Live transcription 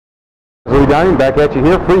Louis Dining back at you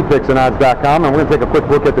here, freepicksandodds.com, and we're going to take a quick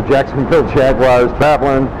look at the Jacksonville Jaguars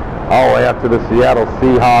traveling all the way up to the Seattle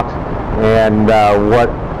Seahawks. And what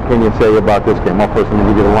can you say about this game? Well, first, let me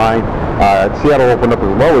give you the line. Seattle opened up as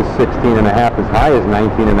low as 16.5, as high as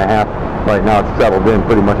 19.5. Right now, it's settled in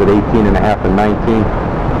pretty much at 18.5 and 19.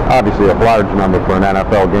 Obviously, a large number for an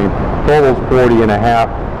NFL game. Total's 40.5.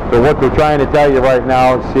 So what they're trying to tell you right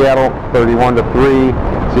now is Seattle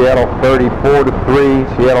 31-3. Seattle 34-3,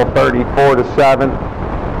 Seattle 34-7,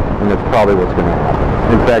 and that's probably what's going to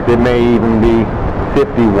happen. In fact, it may even be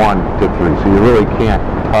 51-3, so you really can't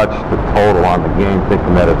touch the total on the game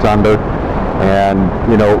thinking that it's under. And,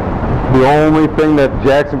 you know, the only thing that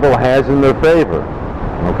Jacksonville has in their favor,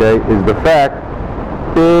 okay, is the fact,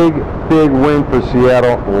 big win for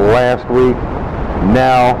Seattle last week.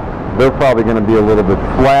 Now, they're probably going to be a little bit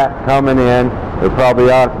flat coming in. They're probably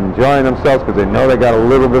out enjoying themselves because they know they got a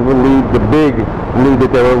little bit of a lead, the big lead that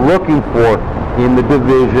they were looking for in the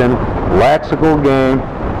division. Laxical game.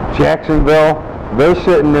 Jacksonville, they're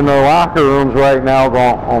sitting in their locker rooms right now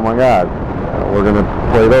going, oh my God, we're going to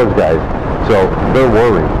play those guys. So they're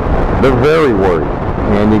worried. They're very worried.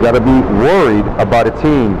 And you got to be worried about a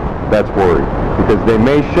team that's worried because they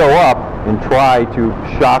may show up and try to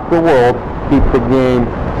shock the world, keep the game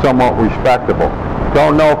somewhat respectable.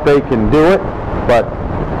 Don't know if they can do it. But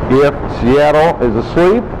if Seattle is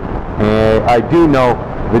asleep, I do know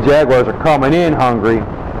the Jaguars are coming in hungry.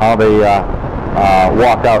 How they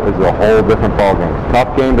walk out is a whole different ballgame.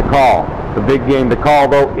 Tough game to call. The big game to call,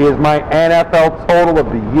 though, is my NFL total of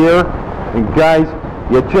the year. And guys,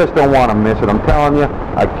 you just don't want to miss it. I'm telling you,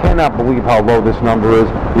 I cannot believe how low this number is.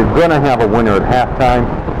 You're going to have a winner at halftime,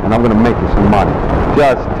 and I'm going to make you some money.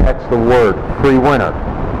 Just text the word free winner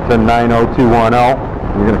to 90210.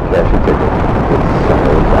 You're going to cash your ticket. It's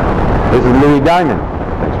simple as that. This is Louis Diamond.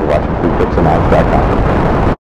 Thanks for watching freepicksandodds.com.